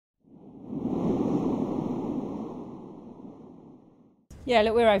Yeah,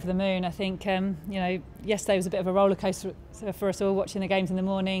 look, we're over the moon. I think yesterday was a bit of a roller coaster for us all, watching the games in the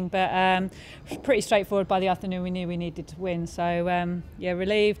morning, but pretty straightforward by the afternoon. We knew we needed to win, so yeah,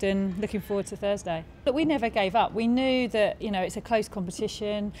 relieved and looking forward to Thursday. But we never gave up. We knew that it's a close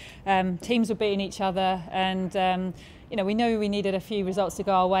competition. Teams were beating each other, and we knew we needed a few results to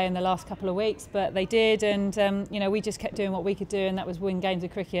go our way in the last couple of weeks, but they did, and we just kept doing what we could do, and that was win games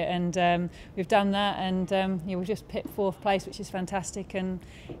of cricket, and we've done that, and we've just picked fourth place, which is fantastic, and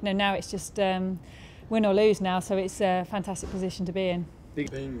now it's just win or lose now, so it's a fantastic position to be in.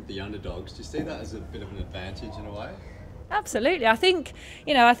 Being the underdogs, do you see that as a bit of an advantage in a way? Absolutely. I think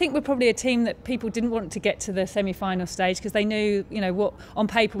we're probably a team that people didn't want to get to the semi-final stage because they knew, what on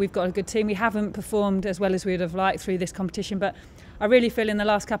paper we've got a good team. We haven't performed as well as we would have liked through this competition, but I really feel in the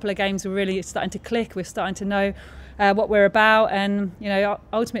last couple of games we're really starting to click. We're starting to know what we're about, and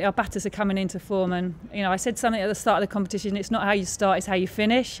ultimately our batters are coming into form. And I said something at the start of the competition: it's not how you start, it's how you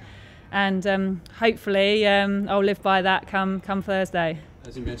finish. And hopefully I'll live by that come Thursday.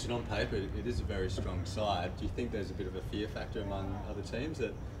 As you mentioned, on paper it is a very strong side. Do you think there's a bit of a fear factor among other teams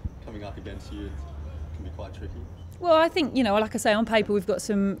that coming up against you can be quite tricky? Well, I think, like I say, on paper we've got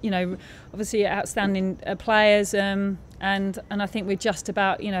some, obviously outstanding players, and I think we're just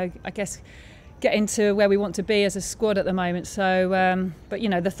about, I guess, getting to where we want to be as a squad at the moment. So, but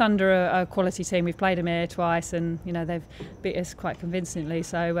the Thunder are a quality team. We've played them here twice, and they've beat us quite convincingly.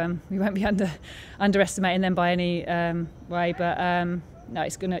 So we won't be underestimating them by any way. But no,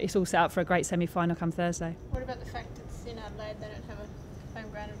 it's all set up for a great semi-final come Thursday. What about the fact it's in Adelaide? They don't have a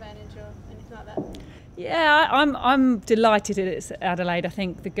home ground advantage or anything like that? Yeah, I'm delighted it's Adelaide. I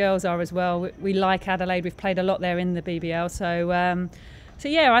think the girls are as well. We like Adelaide. We've played a lot there in the BBL. So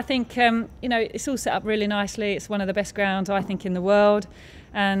yeah, I think it's all set up really nicely. It's one of the best grounds I think in the world,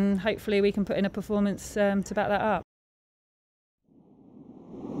 and hopefully we can put in a performance to back that up.